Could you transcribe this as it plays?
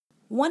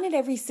1 in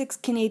every 6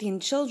 Canadian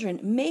children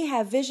may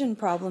have vision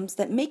problems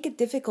that make it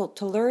difficult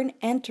to learn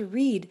and to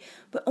read,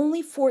 but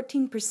only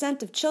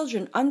 14% of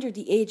children under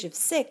the age of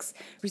 6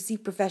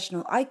 receive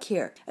professional eye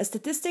care, a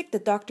statistic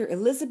that Dr.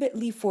 Elizabeth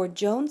Lee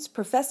Ford-Jones,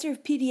 professor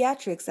of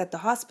pediatrics at the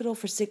Hospital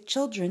for Sick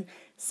Children,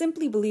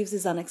 simply believes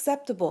is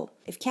unacceptable.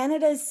 If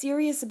Canada is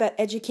serious about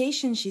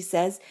education, she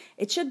says,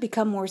 it should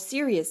become more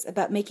serious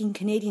about making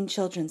Canadian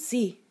children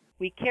see.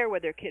 We care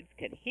whether kids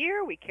can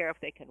hear, we care if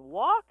they can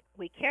walk,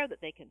 we care that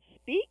they can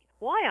speak.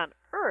 Why on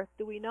earth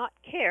do we not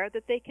care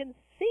that they can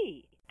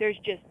see? There's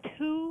just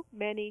too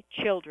many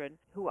children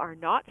who are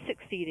not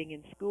succeeding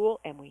in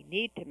school, and we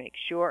need to make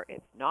sure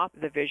it's not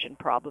the vision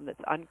problem that's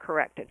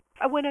uncorrected.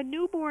 When a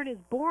newborn is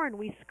born,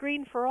 we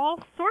screen for all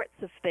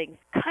sorts of things,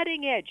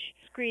 cutting-edge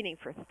screening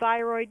for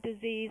thyroid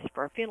disease,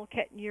 for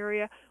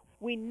phenylketonuria.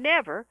 We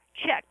never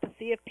check to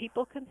see if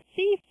people can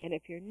see. And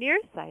if you're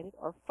nearsighted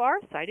or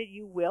farsighted,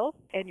 you will,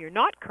 and you're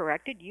not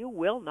corrected, you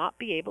will not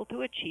be able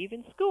to achieve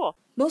in school.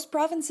 Most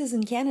provinces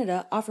in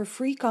Canada offer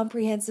free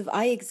comprehensive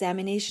eye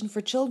examination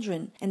for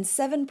children, and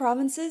 7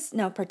 provinces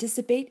now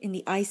participate in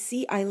the I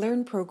See, I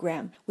Learn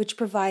program, which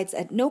provides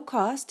at no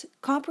cost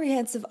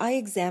comprehensive eye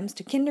exams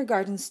to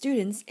kindergarten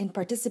students in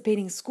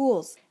participating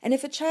schools. And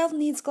if a child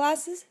needs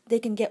glasses, they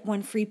can get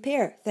one free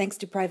pair, thanks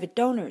to private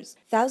donors.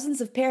 Thousands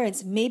of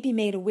parents may be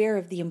made aware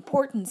of the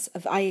importance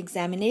of eye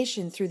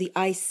examination through the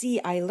I See,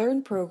 I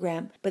Learn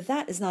program, but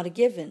that is not a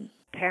given.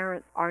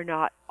 Parents are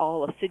not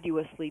all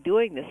assiduously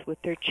doing this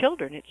with their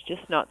children. It's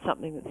just not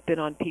something that's been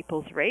on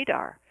people's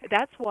radar.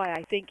 That's why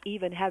I think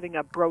even having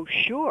a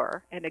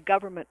brochure and a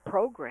government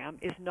program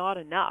is not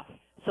enough.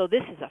 So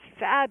this is a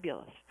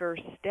fabulous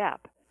first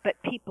step.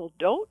 But people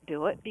don't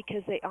do it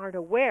because they aren't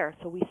aware,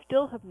 so we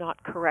still have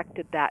not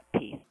corrected that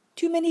piece.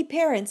 Too many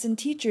parents and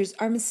teachers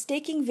are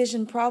mistaking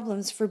vision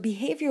problems for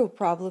behavioral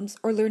problems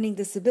or learning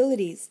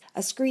disabilities.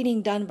 A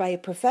screening done by a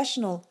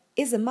professional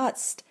is a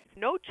must.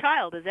 No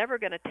child is ever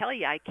going to tell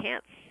you, I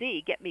can't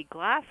see, get me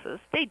glasses.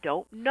 They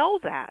don't know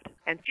that.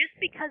 And just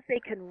because they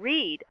can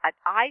read an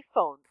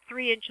iPhone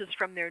 3 inches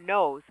from their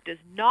nose does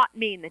not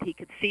mean that he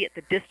could see at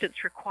the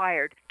distance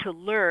required to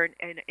learn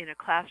in a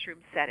classroom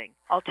setting.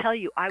 I'll tell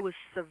you, I was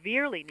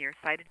severely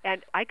nearsighted,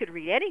 and I could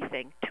read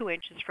anything 2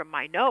 inches from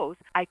my nose.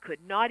 I could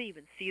not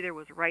even see there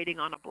was writing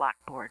on a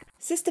blackboard.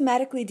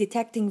 Systematically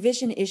detecting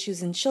vision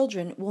issues in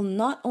children will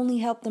not only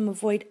help them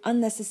avoid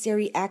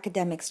unnecessary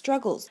academic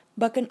struggles,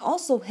 but can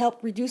also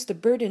help reduce the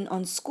burden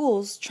on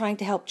schools trying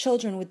to help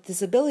children with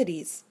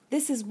disabilities.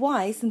 This is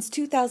why, since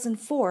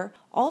 2004,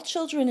 all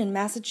children in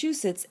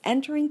Massachusetts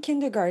entering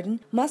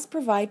kindergarten must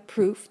provide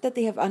proof that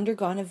they have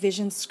undergone a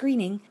vision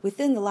screening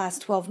within the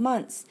last 12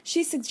 months.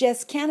 She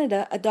suggests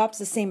Canada adopts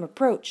the same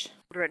approach.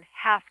 Children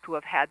have to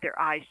have had their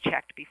eyes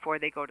checked before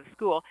they go to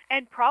school,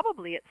 and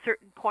probably at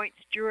certain points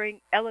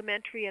during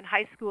elementary and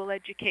high school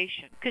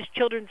education, because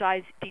children's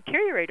eyes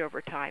deteriorate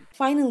over time.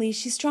 Finally,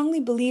 she strongly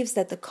believes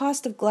that the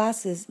cost of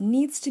glasses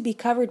needs to be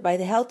covered by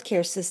the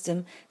healthcare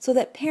system so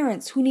that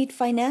parents who need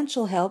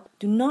financial help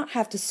do not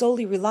have to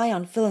solely rely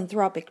on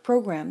philanthropic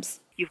programs.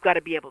 You've got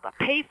to be able to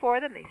pay for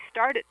them. They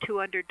start at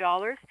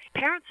 $200.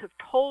 Parents have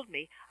told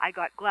me, I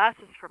got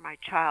glasses for my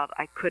child.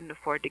 I couldn't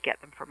afford to get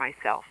them for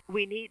myself.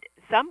 We need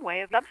some way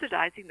of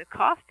subsidizing the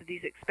cost of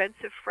these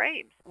expensive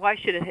frames. Why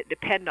should it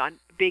depend on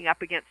being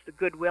up against the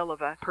goodwill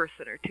of a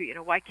person or two?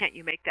 Why can't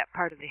you make that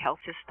part of the health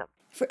system?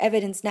 For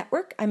Evidence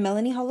Network, I'm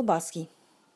Mélanie Meloche-Holubowski.